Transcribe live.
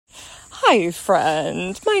Hi,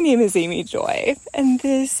 friend. My name is Amy Joy, and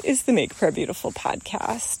this is the Make Prayer Beautiful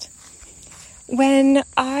podcast. When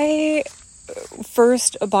I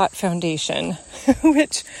first bought foundation,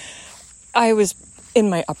 which I was in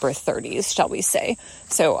my upper 30s, shall we say,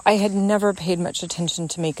 so I had never paid much attention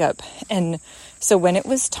to makeup, and so when it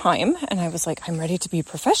was time, and I was like, I'm ready to be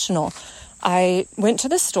professional, I went to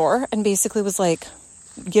the store and basically was like,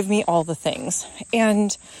 give me all the things.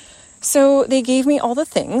 And so they gave me all the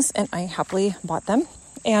things, and I happily bought them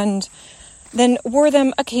and then wore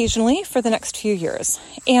them occasionally for the next few years.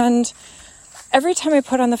 And every time I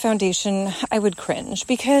put on the foundation, I would cringe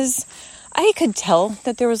because I could tell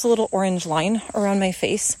that there was a little orange line around my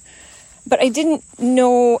face, but I didn't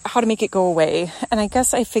know how to make it go away. And I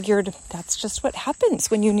guess I figured that's just what happens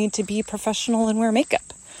when you need to be professional and wear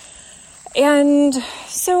makeup. And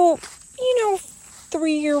so,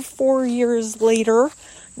 3 or 4 years later,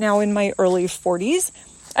 now in my early 40s,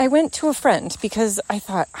 I went to a friend because I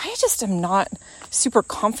thought, I just am not super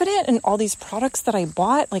confident in all these products that I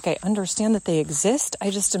bought. Like, I understand that they exist. I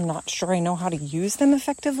just am not sure I know how to use them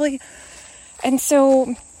effectively. And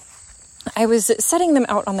so I was setting them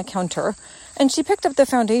out on the counter, and she picked up the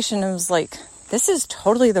foundation and was like, this is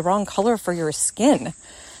totally the wrong color for your skin.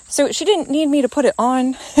 So she didn't need me to put it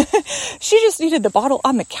on. She just needed the bottle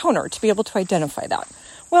on the counter to be able to identify that.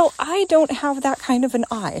 Well, I don't have that kind of an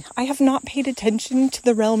eye. I have not paid attention to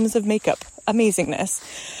the realms of makeup amazingness.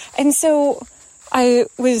 And so I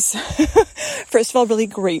was, first of all, really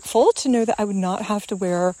grateful to know that I would not have to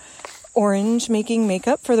wear orange making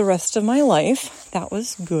makeup for the rest of my life. That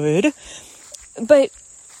was good. But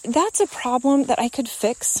that's a problem that I could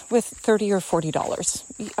fix with $30 or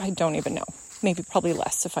 $40. I don't even know. Maybe probably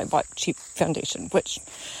less if I bought cheap foundation, which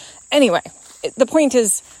anyway, the point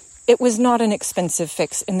is, it was not an expensive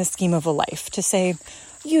fix in the scheme of a life to say,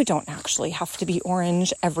 you don't actually have to be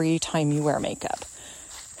orange every time you wear makeup.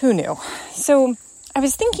 Who knew? So I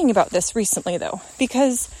was thinking about this recently though,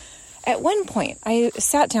 because at one point I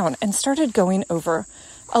sat down and started going over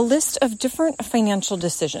a list of different financial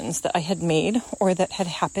decisions that I had made or that had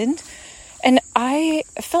happened. And I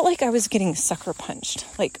felt like I was getting sucker punched.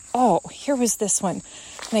 Like, oh, here was this one,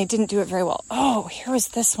 and I didn't do it very well. Oh, here was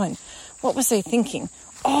this one. What was I thinking?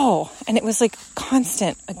 Oh, and it was like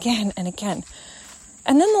constant again and again.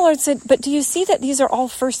 And then the Lord said, but do you see that these are all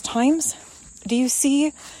first times? Do you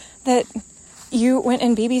see that you went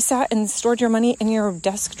and babysat and stored your money in your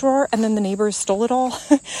desk drawer and then the neighbors stole it all?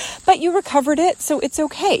 But you recovered it, so it's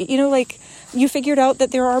okay. You figured out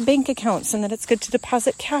that there are bank accounts and that it's good to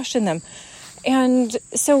deposit cash in them. And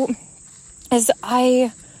so as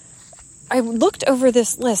I looked over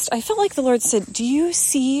this list, I felt like the Lord said, do you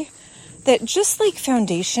see that just like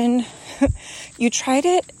foundation, you tried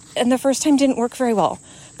it and the first time didn't work very well,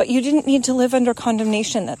 but you didn't need to live under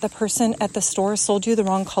condemnation that the person at the store sold you the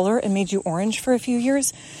wrong color and made you orange for a few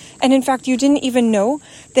years. And in fact, you didn't even know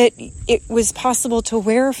that it was possible to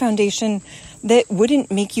wear a foundation that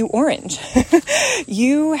wouldn't make you orange.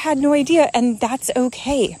 You had no idea, and that's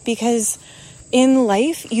okay, because in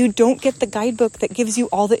life, you don't get the guidebook that gives you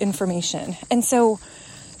all the information. And so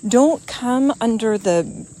don't come under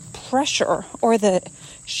the pressure or the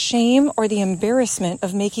shame or the embarrassment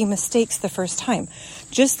of making mistakes the first time.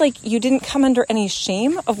 Just like you didn't come under any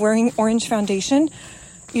shame of wearing orange foundation,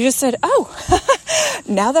 you just said, oh,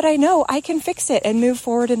 now that I know, I can fix it and move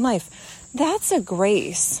forward in life. That's a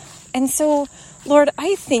grace. And so, Lord,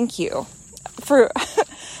 I thank you for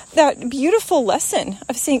that beautiful lesson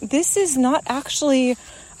of saying this is not actually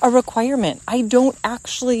a requirement. I don't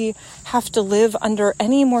actually have to live under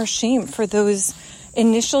any more shame for those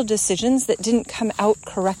initial decisions that didn't come out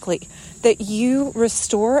correctly, that you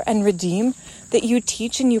restore and redeem, that you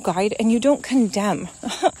teach and you guide, and you don't condemn.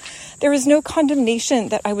 There was no condemnation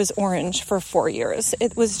that I was orange for 4 years.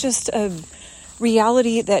 It was just a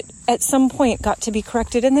reality that at some point got to be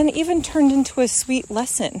corrected and then even turned into a sweet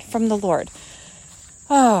lesson from the Lord.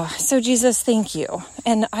 Oh, so Jesus, thank you.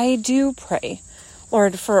 And I do pray,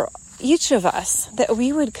 Lord, for each of us that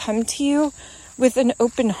we would come to you with an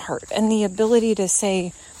open heart and the ability to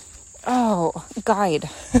say, oh, guide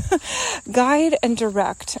and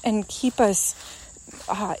direct and keep us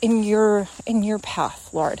in your path,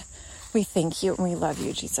 Lord. We thank you and we love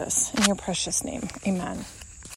you, Jesus. In your precious name, amen.